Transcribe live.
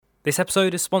This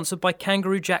episode is sponsored by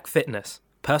Kangaroo Jack Fitness,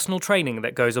 personal training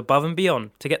that goes above and beyond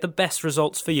to get the best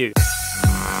results for you.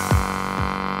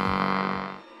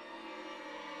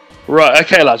 Right,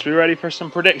 okay lads, we ready for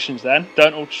some predictions then?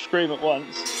 Don't all scream at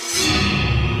once.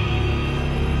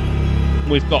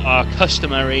 We've got our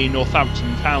customary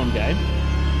Northampton Town game.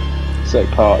 So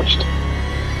parched.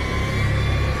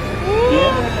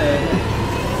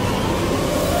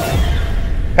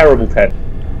 Terrible 10.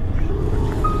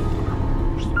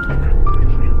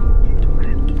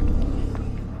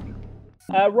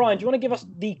 Ryan, do you want to give us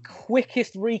the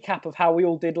quickest recap of how we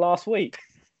all did last week?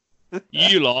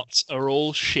 You lot are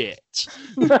all shit.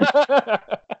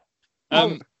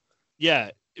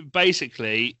 Yeah,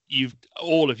 basically,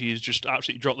 all of you just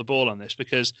absolutely dropped the ball on this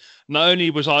because not only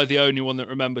was I the only one that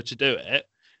remembered to do it,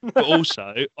 but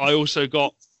also I also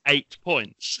got 8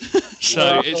 points.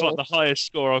 So it's like the highest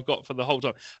score I've got for the whole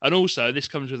time. And also, this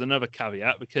comes with another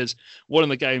caveat because one of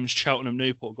the games,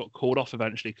 Cheltenham-Newport, got called off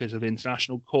eventually because of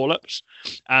international call-ups.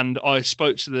 And I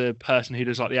spoke to the person who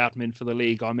does like the admin for the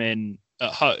league I'm in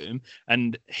at home,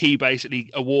 and he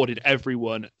basically awarded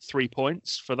everyone 3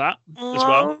 points for that as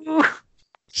well.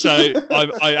 So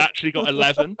I actually got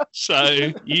 11.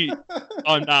 So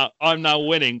I'm now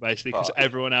winning basically because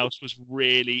everyone else was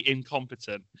really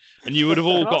incompetent, and you would have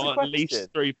all got at least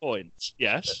 3 points.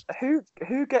 Yes. Who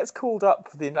gets called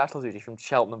up for the international duty from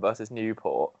Cheltenham versus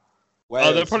Newport?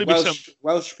 There'll probably be some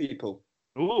Welsh people.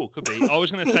 Oh, could be. I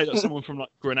was going to say that someone from like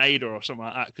Grenada or something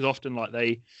like that, because often like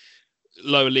they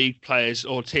lower league players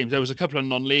or teams. There was a couple of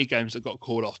non-league games that got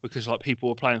called off because like people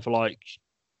were playing for like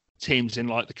teams in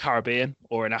like the Caribbean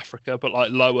or in Africa, but like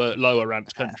lower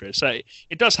ranked countries. So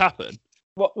it does happen.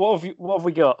 What have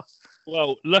we got?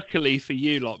 Well, luckily for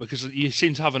you lot, because you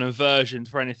seem to have an aversion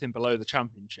for anything below the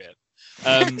championship.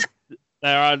 There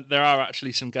are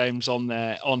actually some games on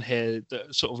here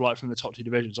that sort of like from the top two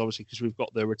divisions, obviously, because we've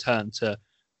got the return to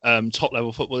top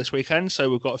level football this weekend. So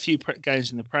we've got a few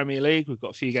games in the Premier League. We've got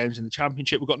a few games in the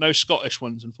Championship. We've got no Scottish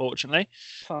ones, unfortunately.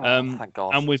 Thank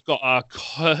God. And we've got our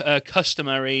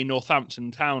customary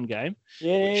Northampton Town game,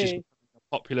 which is a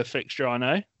popular fixture, I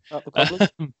know.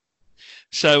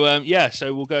 So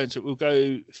we'll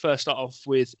go first. Start off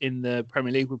with in the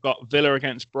Premier League. We've got Villa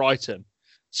against Brighton.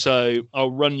 So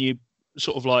I'll run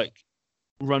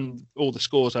all the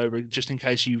scores over just in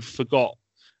case you forgot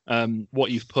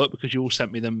what you've put, because you all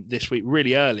sent me them this week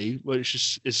really early, which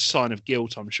is a sign of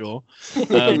guilt, I'm sure. He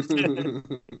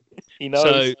knows.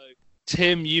 So,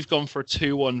 Tim, you've gone for a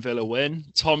 2-1 Villa win.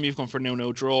 Tom, you've gone for a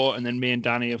 0-0 draw, and then me and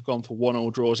Danny have gone for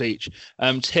 1-1 draws each.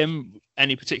 Tim,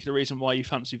 any particular reason why you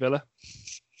fancy Villa?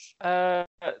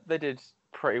 They did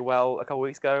pretty well a couple of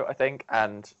weeks ago, I think,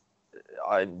 and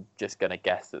I'm just going to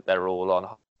guess that they're all on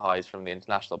highs from the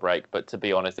international break, but to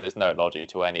be honest, there's no logic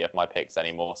to any of my picks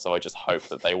anymore, so I just hope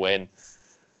that they win.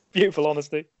 Beautiful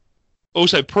honesty.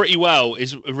 Also, pretty well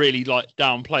is a really like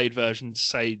downplayed version to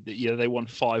say that they won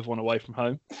 5-1 away from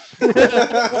home.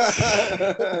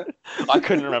 I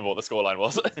couldn't remember what the scoreline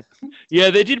was. Yeah,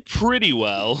 they did pretty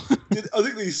well. I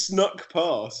think they snuck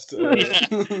past.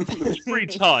 It's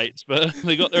pretty tight, but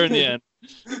they got there in the end.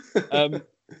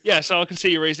 So I can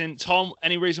see your reason. Tom,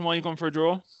 any reason why you've gone for a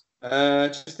draw? I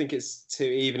just think it's two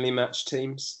evenly matched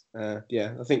teams. I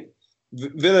think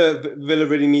Villa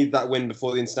really need that win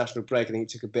before the international break. I think it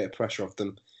took a bit of pressure off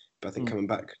them, but I think coming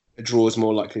back, a draw is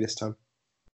more likely this time.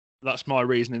 That's my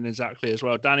reasoning exactly as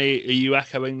well. Danny, are you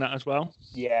echoing that as well?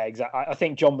 Yeah, exactly. I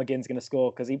think John McGinn's going to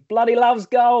score because he bloody loves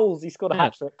goals. He scored a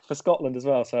hat-trick for Scotland as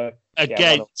well. So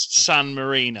against San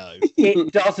Marino.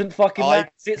 It doesn't fucking matter.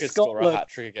 It's score a Scotland.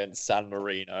 hat-trick against San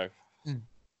Marino.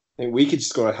 I think we could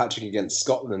score a hat-trick against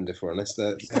Scotland, if we're honest.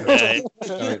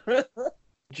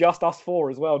 Just us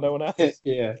four as well, no one else.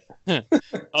 Yeah. I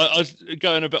was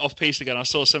going a bit off piece again. I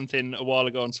saw something a while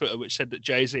ago on Twitter which said that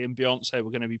Jay-Z and Beyonce were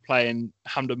going to be playing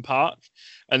Hampden Park.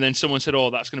 And then someone said,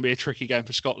 that's going to be a tricky game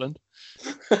for Scotland.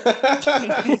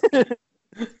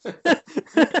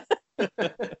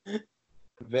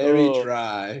 Very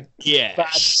dry.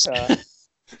 Yes.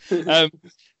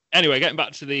 Anyway, getting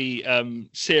back to the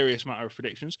serious matter of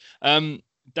predictions.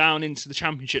 Down into the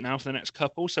Championship now for the next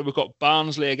couple. So we've got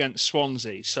Barnsley against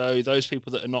Swansea. So those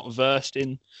people that are not versed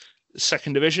in the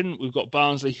second division, we've got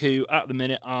Barnsley, who at the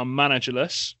minute are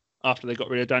managerless after they got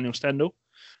rid of Daniel Stendel.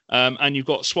 And you've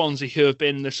got Swansea, who have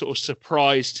been the sort of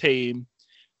surprise team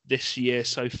this year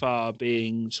so far,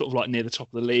 being sort of like near the top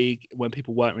of the league when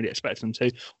people weren't really expecting them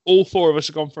to. All four of us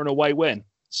have gone for an away win.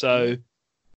 So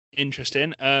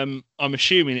interesting. I'm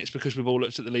assuming it's because we've all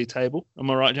looked at the league table. Am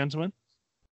I right, gentlemen?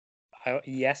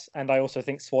 Yes, and I also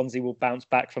think Swansea will bounce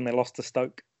back from their loss to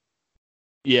Stoke.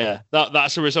 Yeah,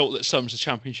 that's a result that sums the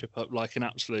championship up like an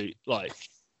absolute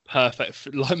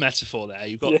perfect metaphor there.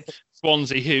 You've got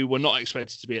Swansea, who were not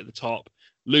expected to be at the top,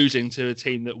 losing to a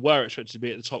team that were expected to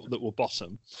be at the top that were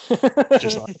bottom.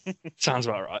 Just sounds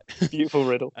about right. Beautiful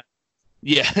riddle.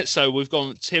 Yeah, so we've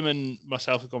gone. Tim and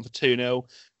myself have gone for 2-0.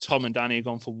 Tom and Danny have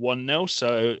gone for 1-0.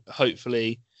 So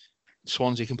hopefully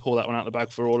Swansea can pull that one out of the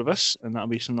bag for all of us, and that'll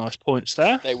be some nice points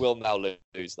there. They will now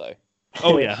lose though.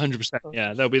 Oh yeah, 100%.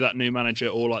 Yeah, there'll be that new manager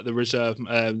or like the reserve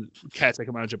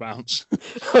caretaker manager bounce.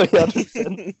 Oh yeah,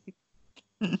 100%.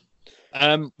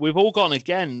 We've all gone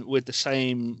again with the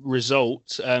same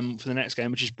result for the next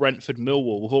game, which is Brentford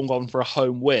Millwall. We've all gone for a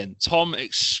home win. Tom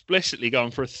explicitly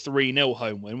going for a 3-0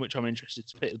 home win, which I'm interested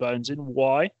to pick the bones in.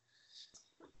 Why?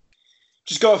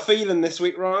 Just got a feeling this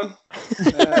week, Ryan.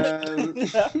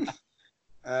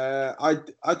 I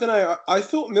don't know. I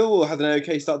thought Millwall had an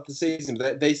okay start to the season,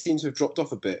 but they seem to have dropped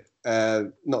off a bit.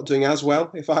 Not doing as well.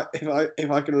 If I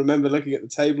can remember looking at the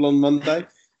table on Monday.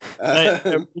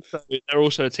 They're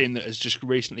also a team that has just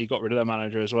recently got rid of their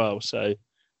manager as well, so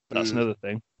that's another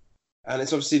thing. And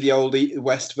it's obviously the old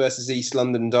West versus East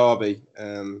London derby,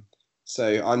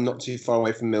 so I'm not too far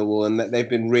away from Millwall, and they've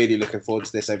been really looking forward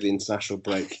to this over the international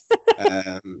break.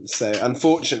 So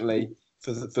unfortunately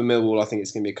for Millwall, I think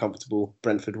it's going to be a comfortable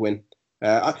Brentford win.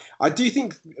 I do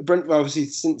think Brentford, obviously,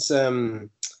 since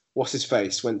what's his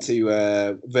face went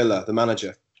to Villa, the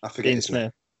manager, I forget his name.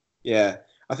 Yeah.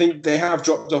 I think they have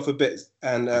dropped off a bit,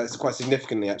 and it's quite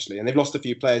significantly actually, and they've lost a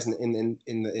few players in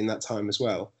that time as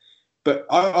well. But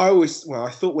I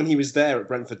thought when he was there at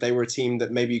Brentford, they were a team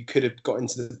that maybe could have got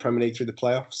into the Premier League through the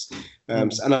playoffs,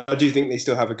 and I do think they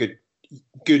still have a good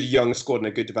young squad and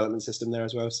a good development system there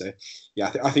as well. So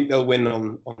yeah, I think they'll win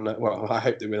on. Well, I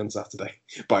hope they win on Saturday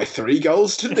by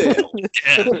 3-0.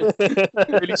 Yeah,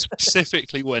 really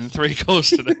specifically win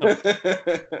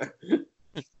 3-0.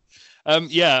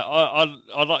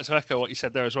 I'd like to echo what you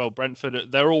said there as well.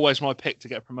 Brentford, they're always my pick to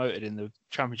get promoted in the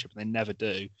Championship, and they never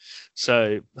do.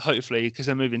 So hopefully, because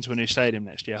they're moving to a new stadium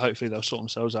next year, hopefully they'll sort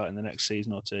themselves out in the next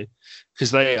season or two,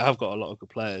 because they have got a lot of good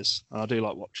players. And I do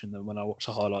like watching them when I watch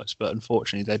the highlights, but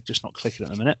unfortunately they're just not clicking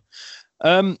at the minute.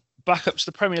 Back up to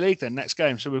the Premier League then, next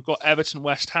game. So we've got Everton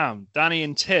West Ham. Danny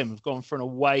and Tim have gone for an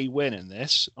away win in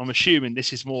this. I'm assuming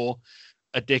this is more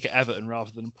a dig at Everton rather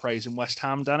than praising West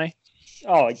Ham, Danny.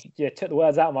 Oh, you took the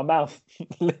words out of my mouth.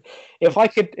 If I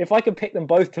could pick them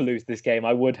both to lose this game,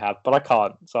 I would have, but I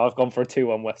can't. So I've gone for a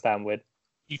 2-1 West Ham win.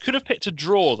 You could have picked a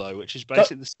draw though, which is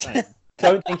basically the same.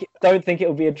 Don't think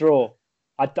it'll be a draw.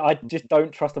 I just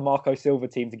don't trust the Marco Silva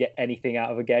team to get anything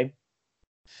out of a game.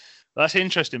 That's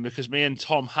interesting because me and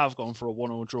Tom have gone for a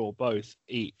 1-1 draw, both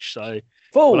each. So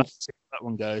Fools. We'll have to see how that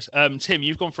one goes. Tim,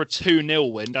 you've gone for a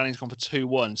 2-0 win. Danny's gone for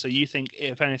 2-1. So you think,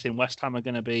 if anything, West Ham are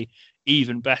going to be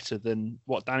even better than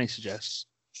what Danny suggests?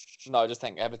 No, I just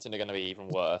think Everton are going to be even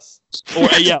worse. Or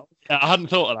yeah, I hadn't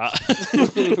thought of that.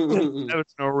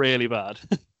 Everton are really bad.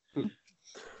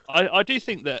 I do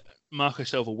think that Marco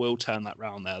Silva will turn that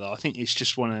round there, though. I think it's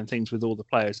just one of the things with all the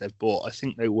players they've bought. I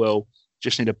think they will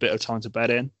just need a bit of time to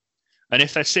bed in. And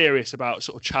if they're serious about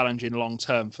sort of challenging long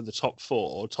term for the top 4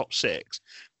 or top 6,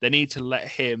 they need to let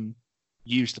him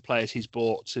use the players he's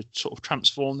bought to sort of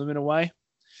transform them in a way.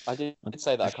 I did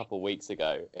say that a couple of weeks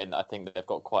ago, and I think they've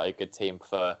got quite a good team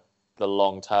for the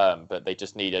long term, but they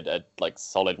just needed a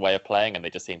solid way of playing, and they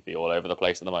just seem to be all over the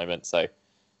place at the moment. So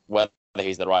whether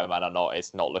he's the right man or not,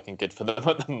 it's not looking good for them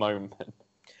at the moment.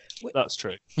 That's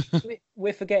true.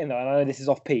 We're forgetting that, and I know this is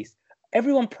off piece.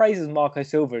 Everyone praises Marco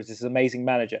Silva as this amazing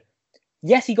manager.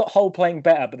 Yes, he got Hull playing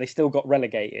better, but they still got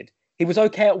relegated. He was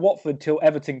okay at Watford till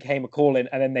Everton came a-calling,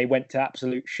 and then they went to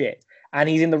absolute shit. And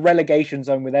he's in the relegation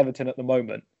zone with Everton at the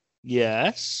moment.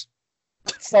 Yes.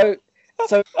 So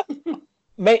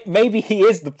maybe he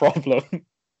is the problem.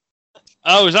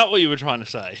 Oh, is that what you were trying to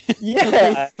say?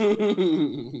 Yeah.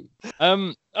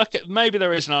 Okay, maybe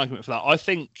there is an argument for that.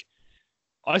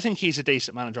 I think he's a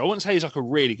decent manager. I wouldn't say he's like a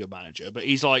really good manager, but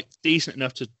he's like decent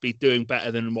enough to be doing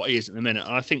better than what he is at the minute.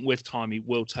 And I think with time he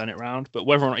will turn it around. But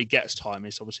whether or not he gets time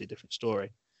is obviously a different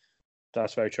story.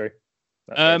 That's very true.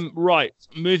 Right,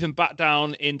 moving back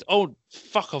down into... Oh,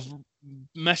 fuck, I've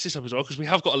messed this up as well because we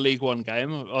have got a League One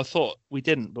game. I thought we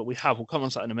didn't, but we have. We'll come on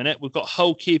to that in a minute. We've got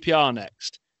Hull QPR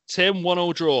next. Tim,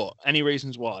 1-1 draw. Any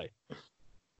reasons why?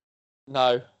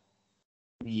 No.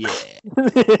 Yeah.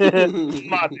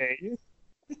 Money.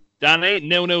 Danny,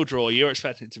 0-0 draw. You're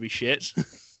expecting it to be shit.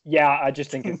 Yeah, I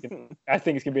just think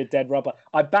it's gonna be a dead rubber.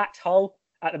 I backed Hull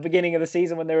at the beginning of the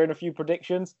season when they were in a few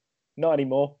predictions. Not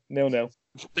anymore. 0-0.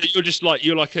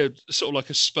 You're like a sort of like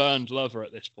a spurned lover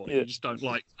at this point. Yeah. You just don't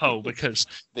like Hull because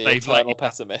The they've eternal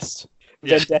pessimist.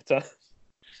 Vendetta.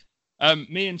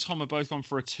 Me and Tom are both gone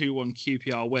for a 2-1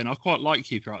 QPR win. I quite like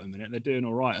QPR at the minute. They're doing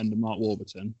all right under Mark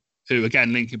Warburton, who,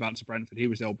 again, linking back to Brentford, he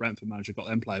was the old Brentford manager, got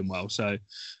them playing well. So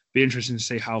be interesting to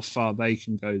see how far they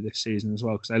can go this season as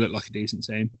well, because they look like a decent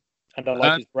team. And I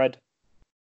like his bread.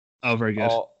 Oh, very good.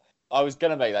 Oh, I was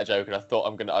going to make that joke, and I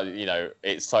thought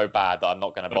it's so bad that I'm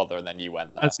not going to bother, and then you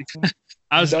went there.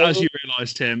 As you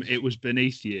realised, Tim, it was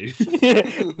beneath you.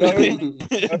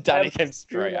 Danny came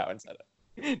straight out and said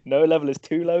it. No level is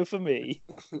too low for me.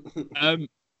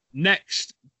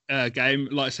 Next game,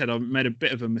 like I said, I made a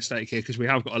bit of a mistake here because we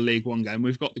have got a League One game.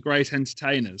 We've got the Great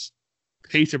Entertainers,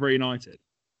 Peterborough United.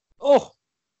 Oh,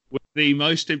 with the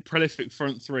most prolific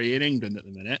front three in England at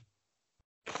the minute,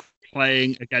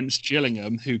 playing against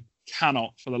Gillingham, who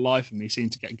cannot, for the life of me, seem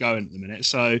to get going at the minute.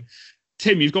 So,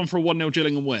 Tim, you've gone for a 1-0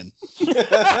 Gillingham win.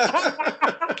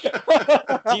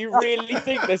 Do you really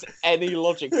think there's any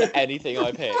logic to anything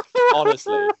I picked?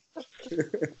 Honestly.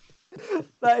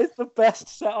 That is the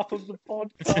best setup of the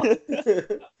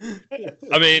podcast.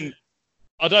 I mean,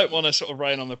 I don't want to sort of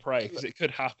rain on the parade because it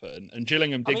could happen. And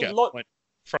Gillingham did get a point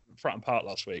front and part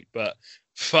last week, but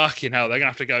fucking hell, they're going to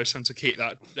have to go some to keep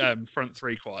that front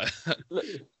three quiet. Look,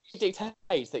 it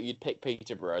dictates that you'd pick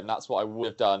Peterborough, and that's what I would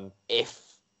have done if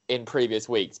in previous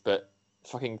weeks, but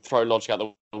fucking throw logic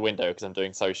out the window because I'm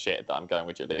doing so shit that I'm going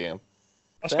with Gillingham.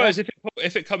 I suppose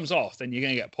if it comes off, then you're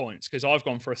going to get points because I've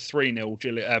gone for a 3-0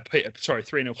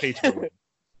 3-0 Peterborough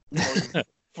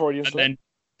win. And then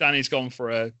Danny's gone for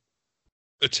a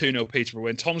 2-0 Peterborough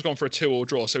win. Tom's gone for a 2-2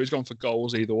 draw, so he's gone for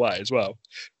goals either way as well.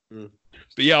 Mm.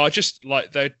 But yeah, I just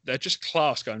like they're just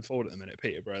class going forward at the minute,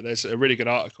 Peterborough. There's a really good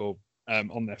article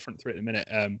on their front three at the minute.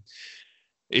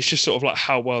 It's just sort of like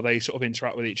how well they sort of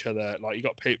interact with each other. Like you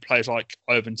got players like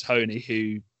Ivan Toney,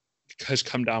 who has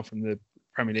come down from the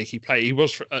Premier League. He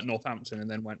was at Northampton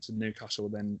and then went to Newcastle,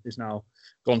 then is now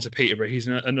gone to Peterborough. He's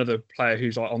another player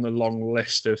who's like on the long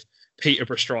list of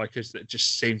Peterborough strikers that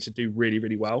just seem to do really,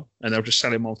 really well, and they'll just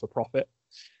sell him on for profit.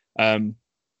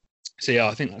 So yeah,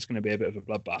 I think that's going to be a bit of a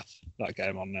bloodbath, that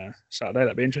game on Saturday.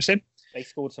 That'd be interesting. They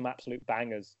scored some absolute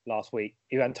bangers last week.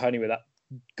 Ivan Toney with that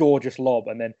gorgeous lob,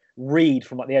 and then Reed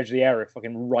from like the edge of the area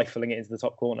fucking rifling it into the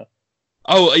top corner.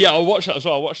 Oh yeah, I watched that as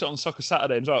well. I watched it on Soccer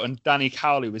Saturday as well. And Danny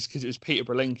Cowley was, because it was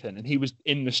Peterborough Lincoln, and he was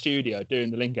in the studio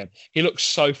doing the Lincoln. He looked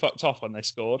so fucked off when they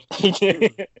scored. And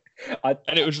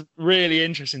it was really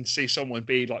interesting to see someone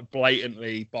be like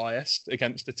blatantly biased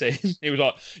against the team. He was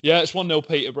like, "Yeah, it's 1-0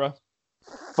 Peterborough."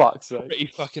 Fuck's sake. Pretty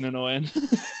fucking annoying.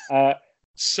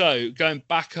 So going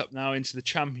back up now into the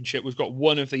Championship, we've got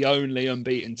one of the only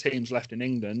unbeaten teams left in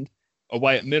England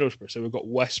away at Middlesbrough. So we've got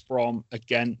West Brom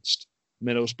against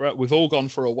Middlesbrough. We've all gone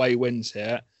for away wins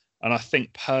here, and I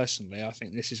think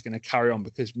this is going to carry on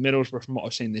because Middlesbrough, from what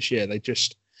I've seen this year,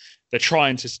 they're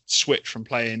trying to switch from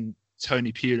playing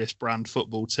Tony Pulis brand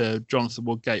football to Jonathan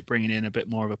Woodgate bringing in a bit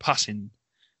more of a passing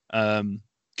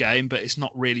game, but it's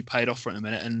not really paid off for it in a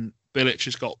minute. And Bilic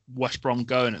has got West Brom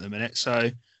going at the minute, so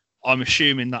I'm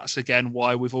assuming that's again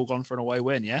why we've all gone for an away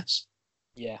win. Yes.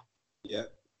 Yeah.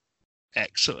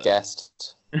 Excellent.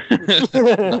 Guessed.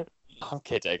 I'm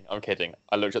kidding.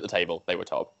 I looked at the table. They were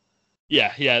top.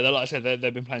 Yeah. Like I said,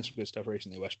 they've been playing some good stuff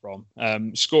recently, West Brom.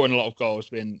 Scoring a lot of goals,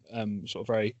 been sort of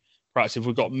very proactive.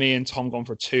 We've got me and Tom gone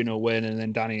for a 2-0 win, and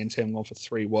then Danny and Tim gone for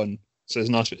 3-1. So there's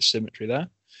a nice bit of symmetry there.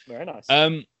 Very nice.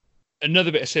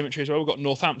 Another bit of symmetry as well. We've got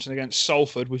Northampton against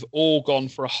Salford. We've all gone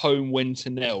for a home win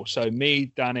to 0. So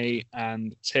me, Danny,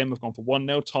 and Tim have gone for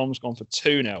 1-0. Tom's gone for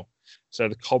 2-0. So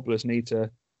the Cobblers need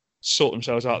to sort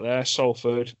themselves out there.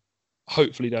 Salford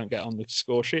hopefully don't get on the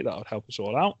score sheet. That would help us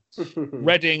all out.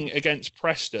 Reading against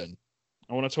Preston.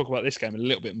 I want to talk about this game in a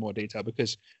little bit more detail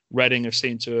because Reading have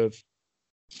seemed to have,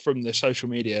 from the social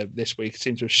media this week,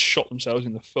 seem to have shot themselves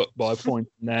in the foot by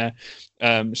appointing their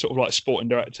sort of like sporting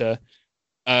director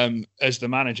as the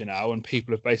manager now, and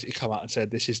people have basically come out and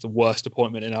said this is the worst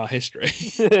appointment in our history.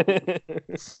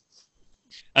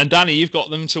 And Danny, you've got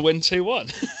them to win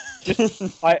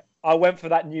 2-1. I went for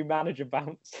that new manager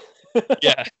bounce.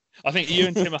 Yeah, I think you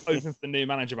and Tim are hoping for the new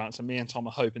manager bounce, and me and Tom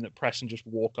are hoping that Preston just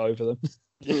walk over them.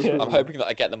 I'm hoping that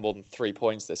I get them more than 3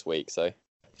 points this week. So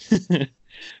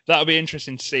that'll be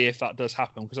interesting to see if that does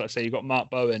happen, because like I say, you've got Mark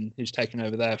Bowen who's taken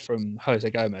over there from Jose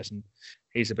Gomez, and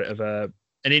he's a bit of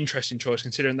an interesting choice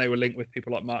considering they were linked with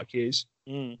people like Mark Hughes.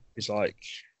 It's like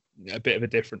a bit of a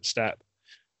different step.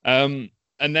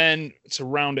 And then to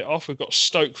round it off, we've got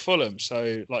Stoke Fulham.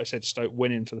 So, like I said, Stoke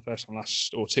winning for the first time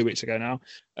 2 weeks ago now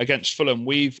against Fulham.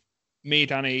 Me,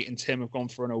 Danny, and Tim have gone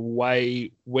for an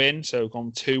away win. So we've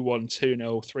gone 2-1, 2-0,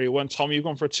 3-1. Tom, you've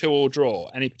gone for a 2-2 draw.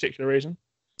 Any particular reason?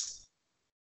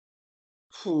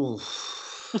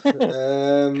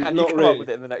 Can you Not come really. up with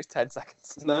it in the next 10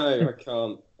 seconds? No, I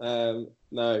can't.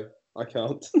 No, I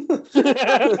can't.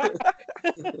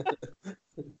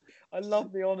 I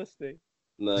love the honesty.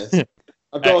 No.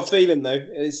 I've got a feeling though.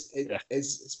 It's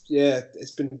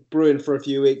been brewing for a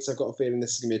few weeks. I've got a feeling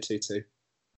this is gonna be a 2-2.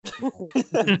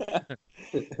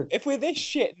 If we're this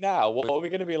shit now, what are we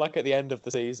going to be like at the end of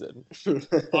the season?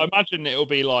 I imagine it'll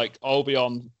be like I'll be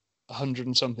on 100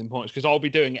 and something points because I'll be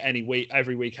doing it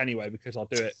every week anyway because I'll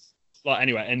do it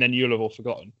anyway, and then you'll have all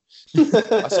forgotten.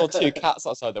 I saw 2 cats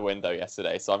outside the window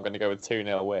yesterday, so I'm going to go with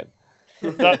 2-0 win.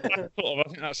 I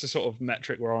think that's the sort of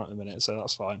metric we're on at the minute, so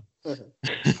that's fine.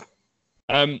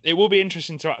 It will be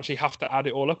interesting to actually have to add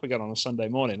it all up again on a Sunday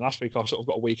morning. Last week I sort of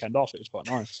got a weekend off. It was quite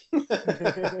nice.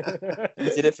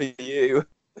 Did it for you.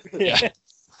 Yeah.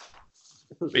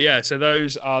 But yeah, so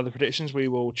those are the predictions. We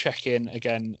will check in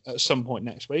again at some point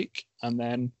next week and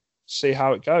then see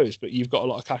how it goes. But you've got a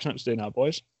lot of catching up to do now,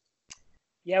 boys.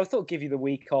 Yeah, I thought I'd give you the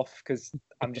week off because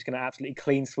I'm just going to absolutely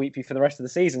clean sweep you for the rest of the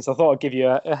season. So I thought I'd give you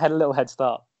a little head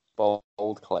start. Bold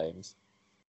claims.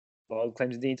 Bold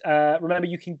claims indeed. Remember,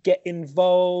 you can get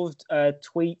involved.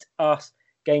 Tweet us,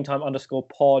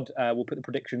 GameTime_pod. We'll put the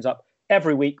predictions up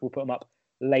every week. We'll put them up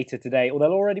later today, or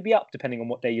they'll already be up depending on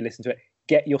what day you listen to it.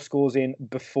 Get your scores in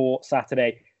before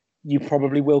Saturday. You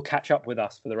probably will catch up with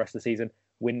us for the rest of the season.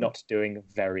 We're not doing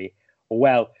very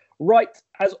well. Right,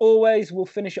 as always, we'll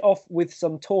finish it off with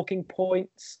some talking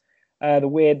points. The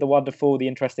weird, the wonderful, the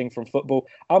interesting from football.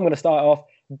 I'm going to start off.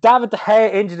 David De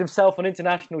Gea injured himself on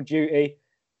international duty.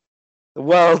 The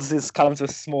world's is come to a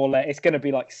smaller. It's going to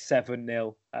be like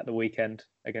 7-0 at the weekend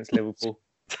against Liverpool.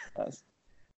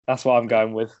 That's what I'm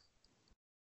going with.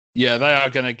 Yeah, they are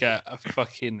going to get a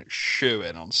fucking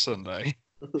shoe-in on Sunday.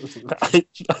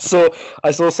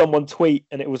 I saw someone tweet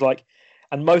and it was like,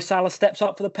 and Mo Salah steps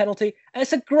up for the penalty. And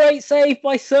it's a great save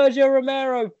by Sergio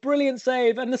Romero. Brilliant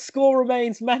save. And the score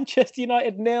remains Manchester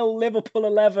United 0, Liverpool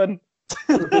 11.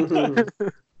 That's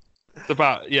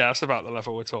about the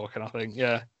level we're talking, I think.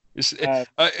 Yeah.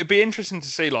 It'd be interesting to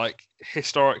see, like,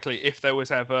 historically, if there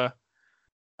was ever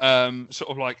sort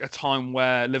of like a time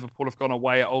where Liverpool have gone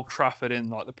away at Old Trafford in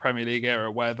like the Premier League era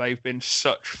where they've been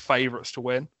such favourites to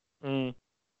win.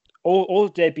 Or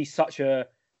there'd be such a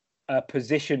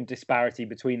position disparity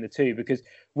between the two, because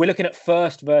we're looking at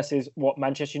first versus what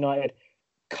Manchester United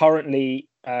currently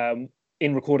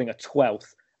in recording are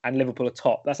 12th and Liverpool are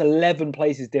top. That's 11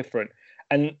 places different.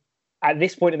 And at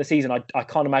this point in the season, I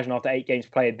can't imagine after 8 games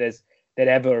played there'd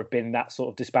ever have been that sort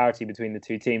of disparity between the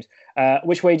two teams.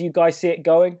 Which way do you guys see it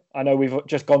going? I know we've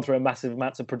just gone through a massive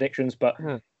amounts of predictions, but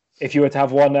if you were to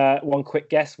have one quick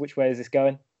guess, which way is this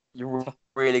going? You're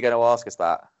really going to ask us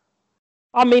that?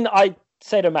 I mean, I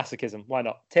sadomasochism. Why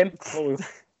not? Tim?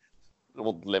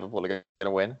 Well, Liverpool are going to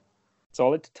win.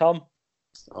 Solid. Tom?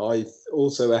 I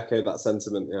also echo that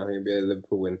sentiment. Yeah, I think it'd be a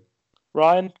Liverpool win.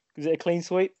 Ryan? Is it a clean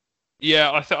sweep?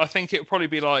 Yeah, I think it probably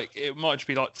be like, it might just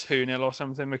be like 2-0 or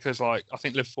something, because like I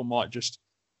think Liverpool might just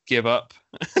give up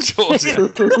towards the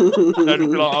end. They'll be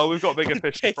like, we've got bigger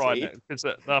fish to fry now, because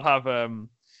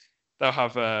they'll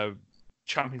have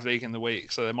Champions League in the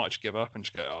week, so they might just give up and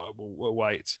just go, we'll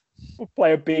wait. We'll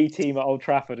play a B team at Old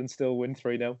Trafford and still win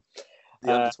 3-0.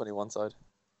 The under-21 side.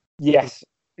 Yes.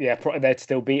 Yeah, probably they'd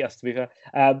still beat us, to be fair.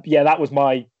 Yeah, that was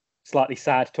my slightly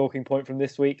sad talking point from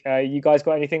this week. You guys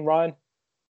got anything, Ryan?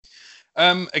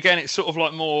 Again, it's sort of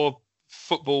like more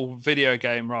football video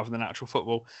game rather than actual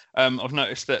football. I've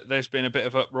noticed that there's been a bit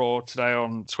of uproar today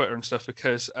on Twitter and stuff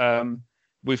because there's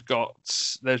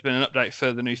been an update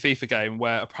for the new FIFA game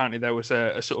where apparently there was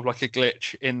a sort of like a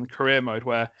glitch in career mode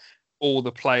where all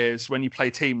the players, when you play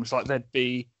teams, like they'd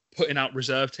be putting out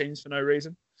reserve teams for no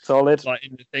reason. Solid. Like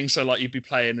in the thing, so like you'd be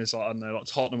playing as like, I don't know, like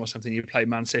Tottenham or something. You'd play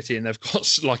Man City and they've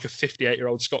got like a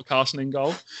 58-year-old Scott Carson in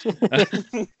goal.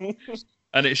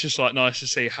 And it's just like nice to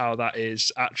see how that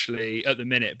is actually at the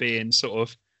minute being sort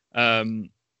of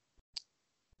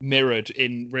mirrored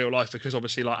in real life, because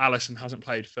obviously like Alisson hasn't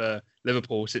played for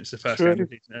Liverpool since the first game of the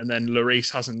season, and then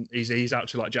Lloris hasn't. He's out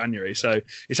to like January, so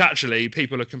it's actually,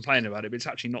 people are complaining about it, but it's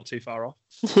actually not too far off.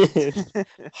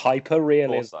 Hyper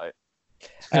realism.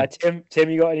 Tim,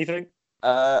 you got anything?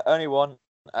 Only one.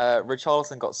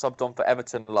 Richarlison got subbed on for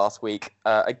Everton last week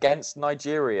against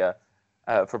Nigeria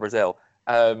for Brazil.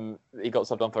 He got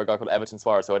subbed on for a guy called Everton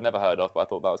Suarez, who I'd never heard of, but I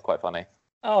thought that was quite funny.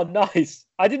 Oh, nice.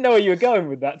 I didn't know where you were going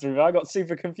with that, I got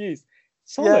super confused.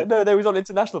 Solid. Yeah, no, they was on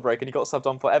international break and he got subbed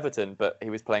on for Everton, but he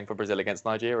was playing for Brazil against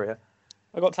Nigeria.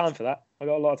 I got time for that. I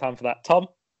got a lot of time for that. Tom?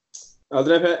 I don't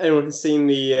know if anyone has seen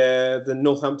the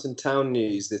Northampton Town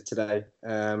news today.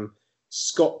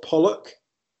 Scott Pollock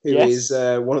who is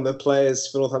one of the players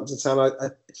for Northampton Town.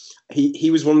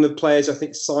 He was one of the players I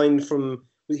think signed from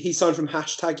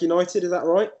Hashtag United. Is that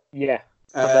right? Yeah.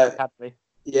 Academy.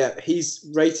 Yeah, he's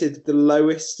rated the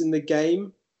lowest in the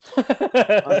game.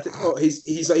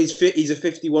 He's a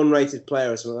 51 rated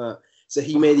player or something like that. So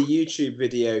he made a YouTube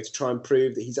video to try and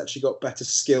prove that he's actually got better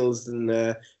skills than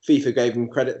FIFA gave him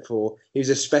credit for. He was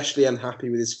especially unhappy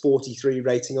with his 43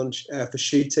 rating on for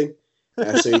shooting.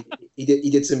 So he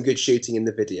did some good shooting in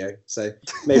the video. So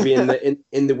maybe in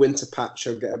the winter patch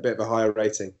he'll get a bit of a higher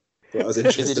rating. But I was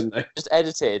interested in that. Just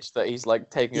edited that he's like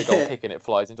taking a goal kick and it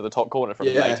flies into the top corner from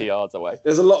 80 yards away.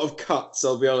 There's a lot of cuts,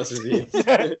 I'll be honest with you.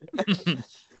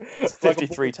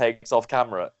 53 takes off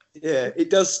camera. Yeah, it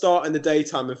does start in the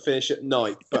daytime and finish at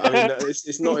night, but I mean,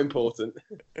 it's not important.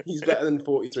 He's better than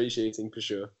 43 shooting for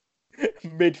sure.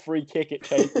 Mid free kick, it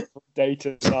changes from day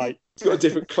to night. He's got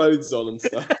different clothes on and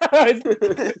stuff.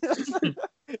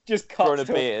 Just growing a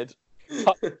beard.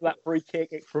 Cut that free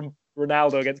kick from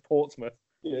Ronaldo against Portsmouth.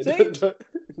 Yeah,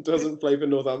 doesn't play for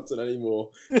Northampton anymore.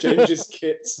 Changes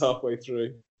kits halfway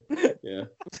through. Yeah.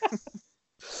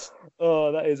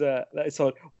 Oh, that is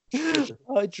odd.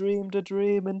 I dreamed a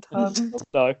dream in time.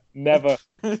 No, never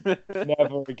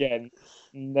again.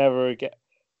 Never again.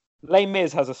 Les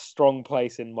Mis has a strong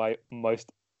place in my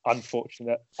most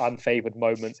unfortunate, unfavoured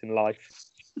moments in life.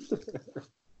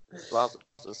 Well,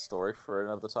 that's a story for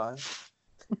another time.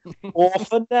 Or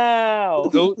for now.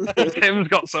 Tim's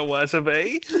got somewhere to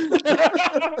be.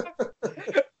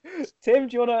 Tim,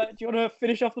 do you wanna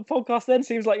finish off the podcast then?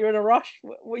 Seems like you're in a rush.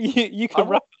 You can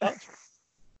wrap it up.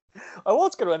 I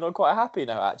was going to end on quite a happy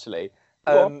note, actually.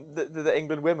 The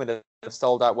England women have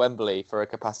sold out Wembley for a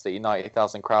capacity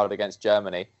 90,000 crowd against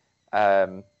Germany,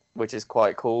 which is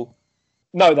quite cool.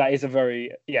 No, that is a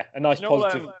nice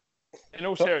positive. In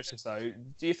all seriousness, though,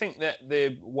 do you think that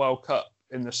the World Cup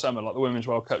in the summer, like the Women's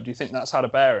World Cup, do you think that's had a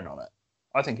bearing on it?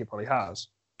 I think it probably has.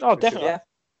 Oh, definitely. Yeah.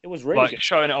 It was really like good.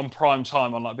 Showing it on prime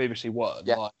time on like BBC One.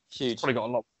 Yeah, like, huge. It's probably got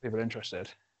a lot of people interested.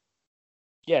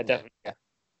 Yeah, definitely. Yeah.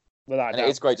 And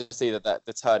it's great to see that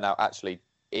the turnout actually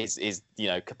is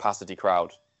capacity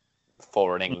crowd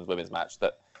for an England women's match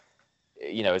that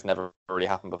has never really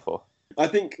happened before. I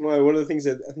think one of the things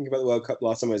that I think about the World Cup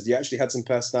last summer is you actually had some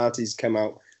personalities come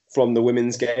out from the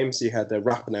women's game. So you had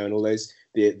Rapinoe and all those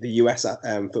the US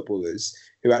footballers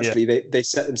who actually they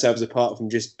set themselves apart from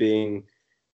just being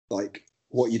like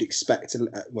what you'd expect.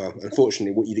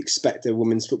 Unfortunately, what you'd expect a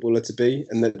women's footballer to be,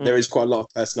 and that there is quite a lot of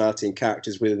personality and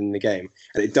characters within the game,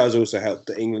 and it does also help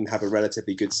that England have a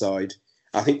relatively good side.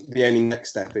 I think the only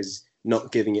next step is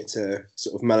not giving it to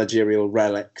sort of managerial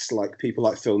relics like people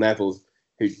like Phil Neville,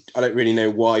 who I don't really know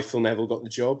why Phil Neville got the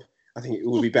job. I think it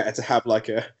would be better to have like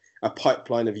a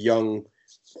pipeline of young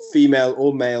female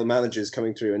or male managers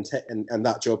coming through and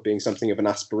that job being something of an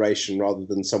aspiration rather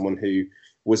than someone who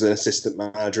was an assistant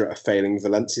manager at a failing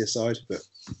Valencia side. But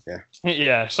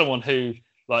yeah, someone who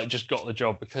like just got the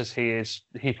job because he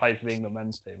played for the England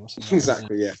men's team or something.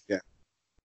 Exactly. Yeah.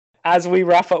 As we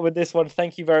wrap up with this one,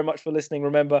 thank you very much for listening.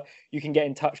 Remember, you can get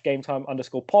in touch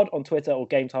GameTime_pod on Twitter or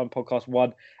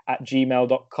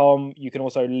GameTimePodcast1@gmail.com. You can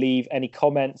also leave any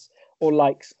comments or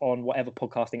likes on whatever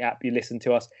podcasting app you listen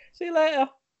to us. See you later.